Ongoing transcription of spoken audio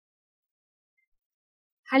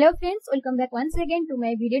Hello friends, welcome back once again to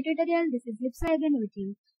my video tutorial. This is Lipsa again with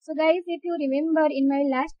you. So guys, if you remember in my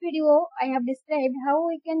last video, I have described how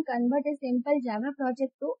we can convert a simple Java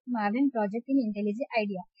project to Maven project in Intellij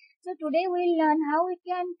IDEA. So today we will learn how we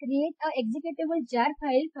can create a executable jar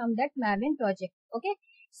file from that Maven project. Okay,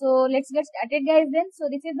 so let's get started guys then. So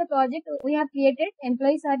this is the project we have created,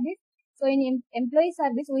 employee service. So in employee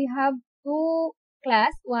service, we have two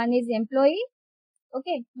class. One is employee.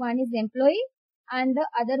 Okay, one is employee and the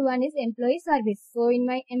other one is employee service. So in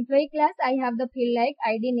my employee class, I have the field like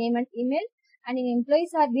ID, name and email, and in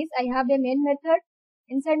employee service, I have a main method.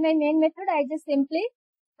 Inside my main method, I just simply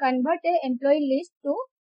convert a employee list to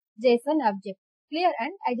JSON object. Clear?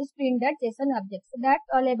 And I just print that JSON object. So that's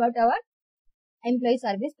all about our employee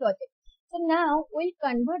service project. So now we'll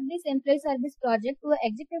convert this employee service project to an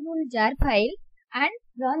executable jar file and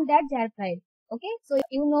run that jar file. Okay, so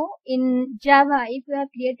you know in Java, if you have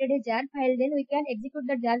created a jar file, then we can execute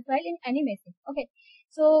the jar file in any machine. Okay,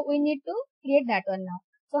 so we need to create that one now.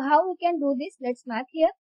 So how we can do this? Let's mark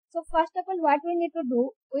here. So first of all, what we need to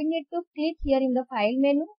do, we need to click here in the file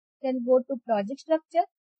menu, then go to project structure.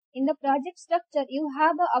 In the project structure, you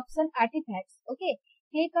have the option artifacts. Okay,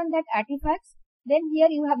 click on that artifacts. Then here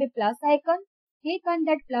you have a plus icon. Click on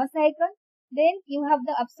that plus icon. Then you have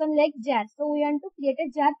the option like jar. So we want to create a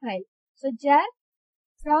jar file. So jar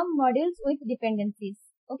from modules with dependencies.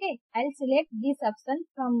 Okay, I'll select this option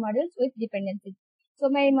from modules with dependencies. So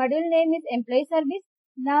my module name is employee service.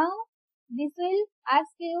 Now this will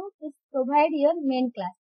ask you to provide your main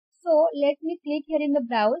class. So let me click here in the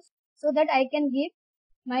browse so that I can give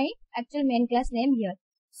my actual main class name here.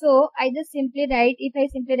 So I just simply write, if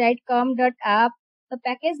I simply write com.app, the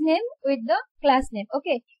package name with the class name.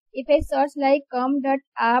 Okay, if I search like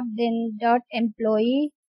com.app then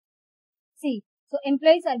 .employee. See, so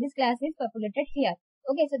employee service class is populated here.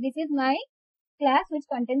 Okay, so this is my class which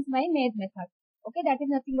contains my main method. Okay, that is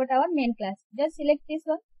nothing but our main class. Just select this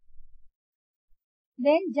one.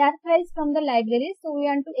 Then jar files from the library. So we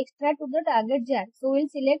want to extract to the target jar. So we'll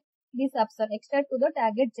select this option, extract to the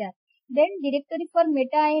target jar. Then directory for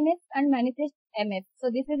meta-inf and manifest mf. So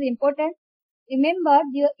this is important. Remember,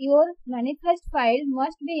 your manifest file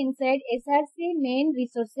must be inside src main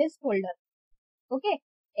resources folder. Okay,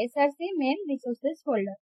 src main resources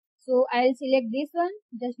folder. So I'll select this one,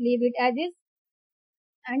 just leave it as is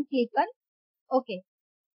and click on OK.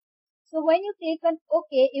 So when you click on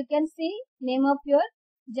OK, you can see name of your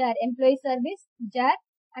jar, employee service jar,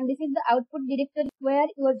 and this is the output directory where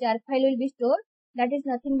your jar file will be stored. That is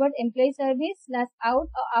nothing but employee service /out.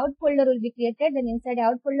 Out folder will be created. Then inside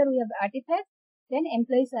out folder we have artifacts. Then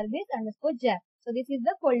employee service _ jar. So this is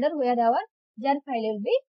the folder where our jar file will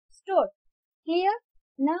be stored. Clear?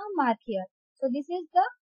 Now mark here. So this is the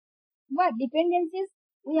what dependencies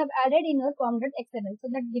we have added in our com.xml.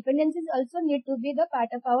 So that dependencies also need to be the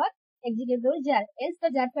part of our executable jar. Else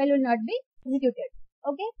the jar file will not be executed.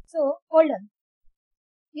 Okay. So hold on.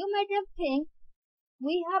 You might have think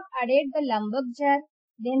we have added the Lombok jar,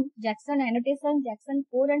 then Jackson annotation, Jackson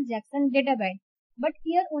core and Jackson data bind. But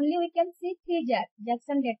here only we can see three jars,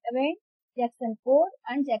 Jackson data bind, Jackson core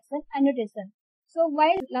and Jackson annotation. So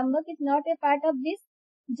why Lombok is not a part of this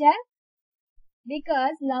jar?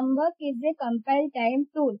 Because Lombok is a compile time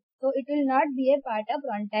tool. So it will not be a part of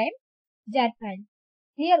runtime jar file.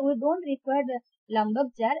 Here we don't require the Lombok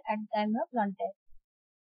jar at the time of runtime.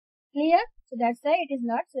 Clear? So that's why it is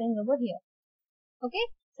not showing over here. Okay,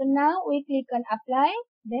 so now we click on apply,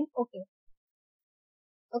 then OK.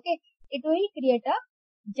 Okay, it will create a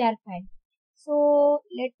jar file. So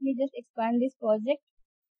let me just expand this project.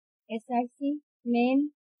 src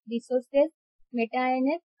main resources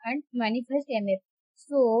meta-inf and manifest mf.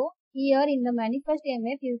 So here in the manifest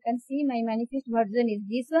mf you can see my manifest version is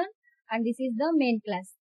this one and this is the main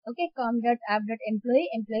class. Okay, com.app.employee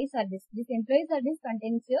employee service. This employee service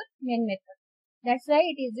contains your main method. That's why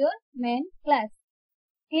it is your main class.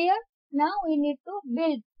 Clear? Now we need to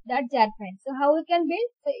build that jar file. So how we can build?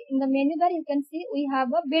 So in the menu bar you can see we have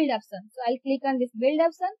a build option. So I'll click on this build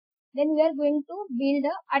option. Then we are going to build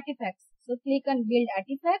the artifacts. So click on build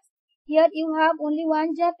artifacts. Here you have only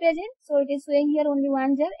one jar present. So it is showing here only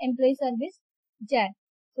one jar, employee service jar.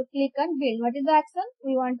 So click on build. What is the action?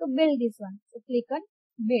 We want to build this one. So click on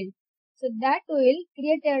build. So that will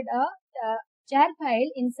create a jar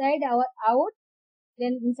file inside our out.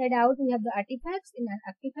 Then inside out we have the artifacts. In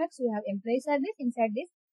artifacts we have employee service. Inside this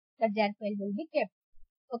the jar file will be kept.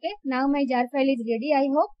 Okay. Now my jar file is ready, I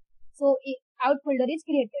hope. So out folder is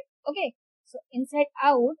created. Okay. So inside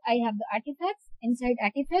out I have the artifacts. Inside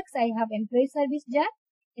artifacts I have employee service jar.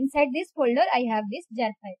 Inside this folder I have this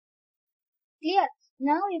jar file. Clear?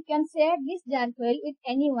 Now you can share this jar file with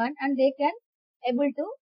anyone and they can able to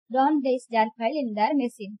run this jar file in their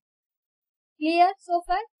machine. Clear so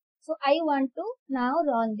far? So I want to now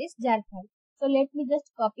run this jar file. So let me just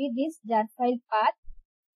copy this jar file path.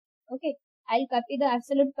 Okay, I'll copy the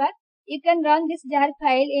absolute path. You can run this jar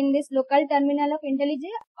file in this local terminal of Intellij,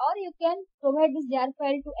 or you can provide this jar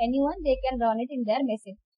file to anyone, they can run it in their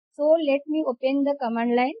machine. So let me open the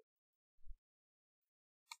command line.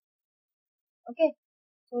 Okay,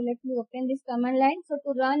 so let me open this command line. So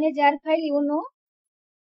to run a jar file, you know,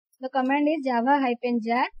 the command is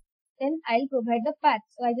java-jar. Then I'll provide the path.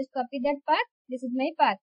 So I just copy that path. This is my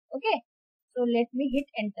path. Okay. So let me hit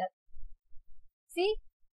enter. See,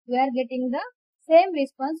 we are getting the same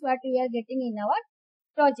response what we are getting in our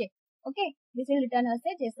project. Okay. This will return us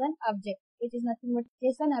a JSON object, which is nothing but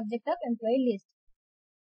JSON object of employee list.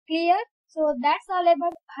 Clear? So that's all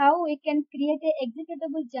about how we can create a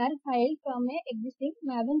executable jar file from a existing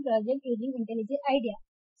Maven project using Intellij IDEA.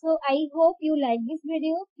 So I hope you like this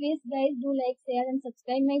video. Please guys do like, share and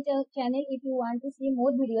subscribe my channel if you want to see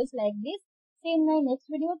more videos like this. See you in my next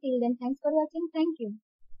video. Till then, thanks for watching. Thank you.